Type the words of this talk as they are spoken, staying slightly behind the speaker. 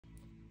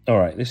All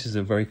right, this is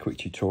a very quick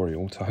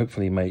tutorial to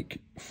hopefully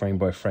make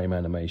frame-by-frame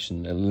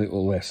animation a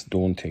little less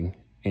daunting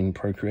in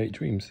Procreate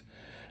Dreams.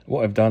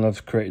 What I've done,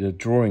 I've created a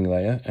drawing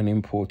layer and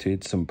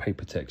imported some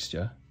paper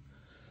texture.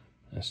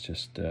 That's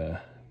just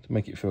to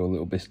make it feel a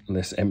little bit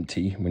less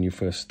empty when you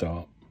first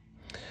start.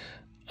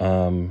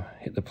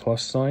 Hit the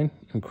plus sign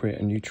and create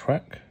a new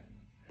track,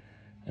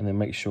 and then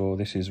make sure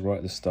this is right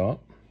at the start.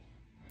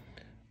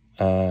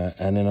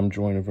 And then I'm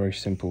drawing a very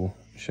simple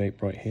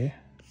shape right here.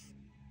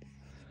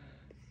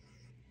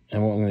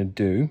 And what I'm going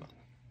to do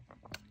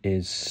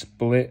is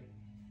split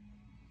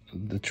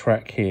the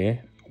track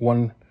here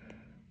one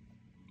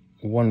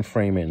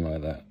frame in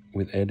like that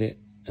with edit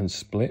and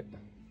split.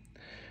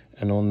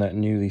 And on that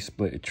newly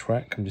split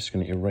track, I'm just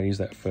going to erase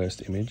that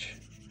first image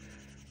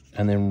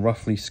and then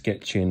roughly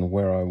sketch in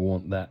where I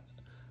want that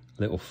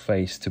little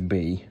face to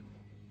be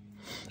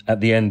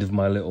at the end of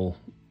my little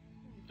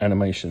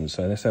animation.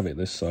 So let's have it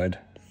this side.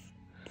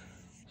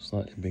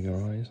 Slightly bigger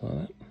eyes like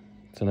that.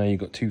 So now you've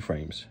got 2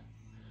 frames.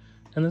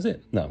 And that's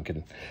it. No, I'm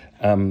kidding.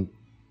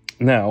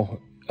 Now,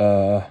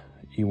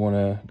 you want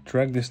to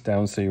drag this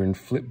down so you're in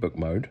flipbook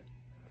mode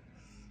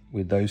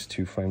with those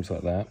 2 frames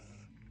like that.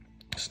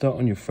 Start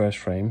on your first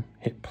frame,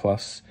 hit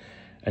plus,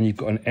 and you've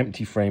got an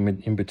empty frame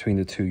in between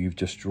the 2 you've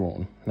just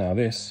drawn. Now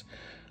this,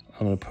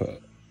 I'm going to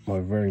put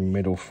my very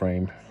middle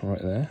frame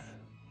right there.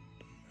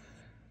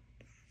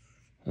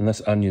 And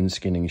that's onion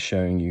skinning,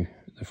 showing you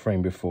the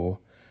frame before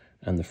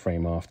and the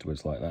frame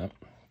afterwards like that.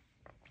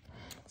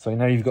 So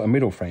now you've got a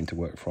middle frame to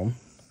work from.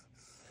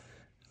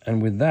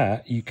 And with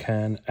that, you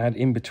can add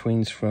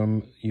in-betweens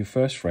from your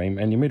first frame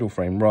and your middle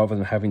frame rather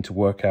than having to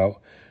work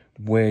out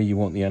where you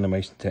want the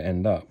animation to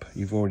end up.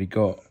 You've already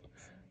got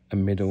a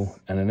middle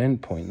and an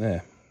end point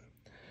there.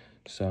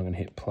 So I'm going to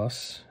hit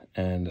plus,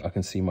 and I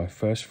can see my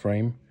first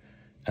frame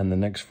and the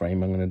next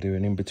frame. I'm going to do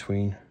an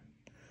in-between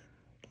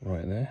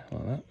right there,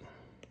 like that.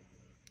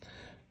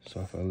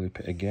 So if I loop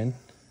it again,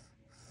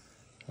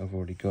 I've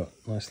already got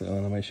a nice little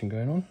animation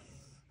going on.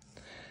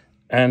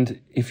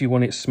 And if you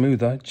want it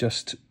smoother,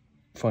 just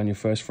find your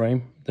first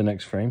frame, the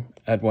next frame,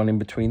 add one in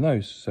between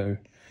those. So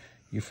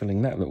you're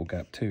filling that little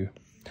gap too.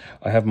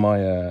 I have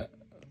my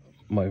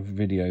my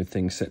video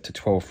thing set to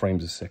 12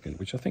 frames a second,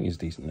 which I think is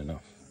decent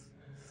enough.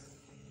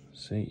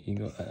 See, you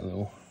got that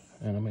little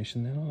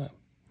animation there like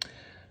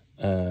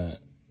that.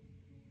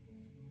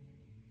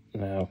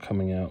 Now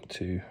coming out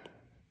to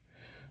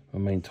my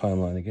main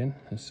timeline again.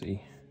 Let's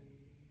see.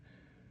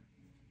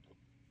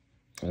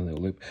 A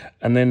little loop.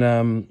 And then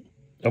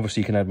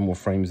obviously you can add more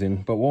frames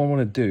in, but what I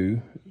want to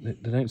do,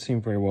 they don't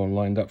seem very well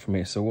lined up for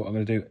me. So what I'm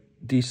going to do,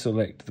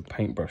 deselect the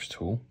paintbrush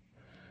tool,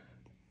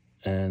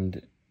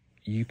 and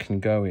you can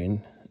go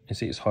in and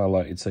see it's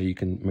highlighted so you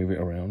can move it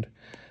around.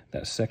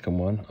 That second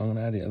one, I'm going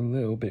to add it a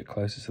little bit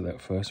closer to that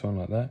first one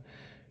like that.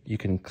 You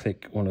can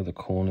click one of the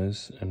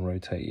corners and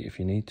rotate it if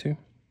you need to.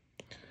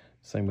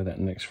 Same with that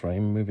next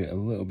frame, move it a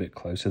little bit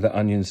closer. That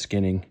onion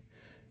skinning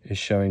is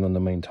showing on the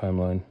main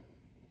timeline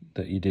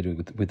that you did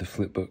with the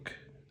flipbook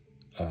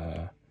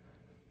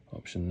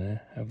option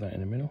there. Have that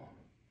in the middle.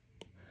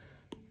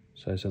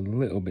 So it's a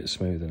little bit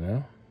smoother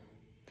now.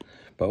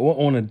 But what I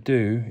want to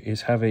do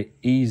is have it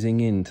easing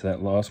into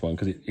that last one,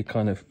 because it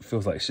kind of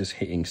feels like it's just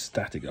hitting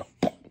static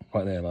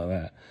right there like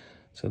that.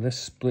 So let's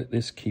split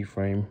this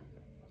keyframe,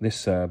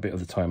 this bit of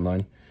the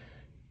timeline,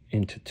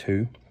 into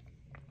 2.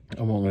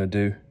 And what I'm going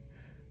to do,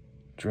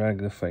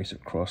 drag the face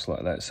across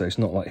like that, so it's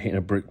not like hitting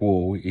a brick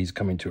wall. He's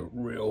coming to a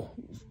real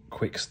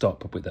quick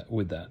stop with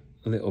that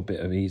little bit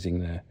of easing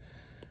there.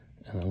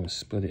 And I'm going to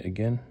split it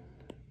again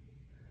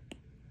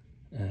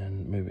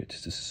and move it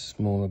just a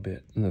smaller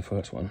bit than the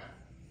first one.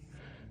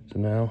 So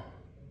now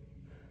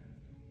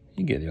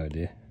you get the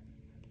idea.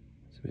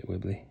 It's a bit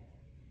wibbly.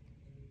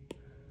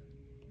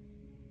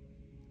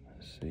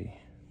 Let's see.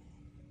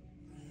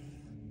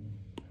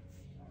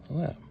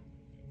 Like that.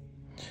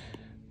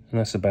 And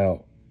that's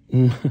about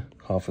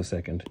half a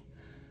second.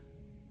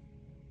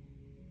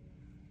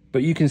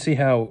 But you can see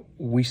how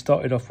we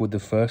started off with the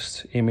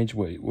first image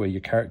where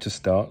your character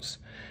starts,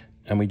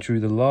 and we drew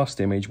the last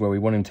image where we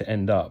want him to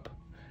end up,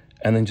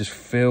 and then just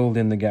filled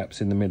in the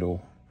gaps in the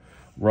middle,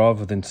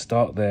 rather than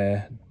start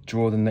there,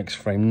 draw the next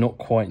frame, not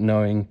quite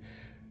knowing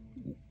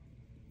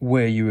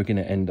where you were going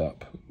to end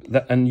up.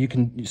 And you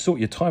can sort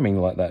your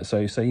timing like that.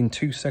 So say in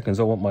 2 seconds,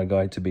 I want my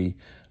guy to be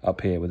up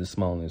here with a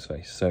smile on his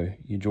face. So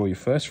you draw your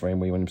first frame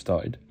where you want him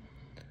started,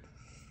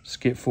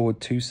 skip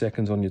forward 2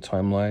 seconds on your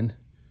timeline,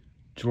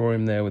 draw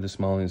him there with a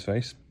smile on his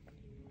face,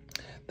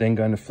 then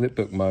go into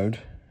flipbook mode,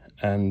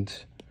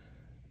 and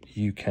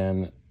you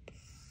can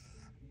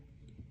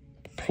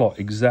plot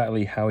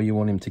exactly how you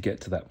want him to get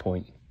to that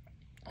point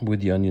with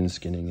the onion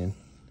skinning in.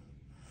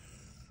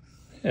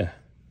 Yeah.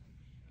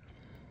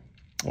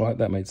 Well, I hope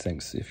that made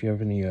sense. If you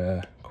have any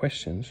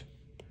questions,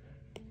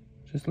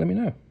 just let me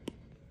know.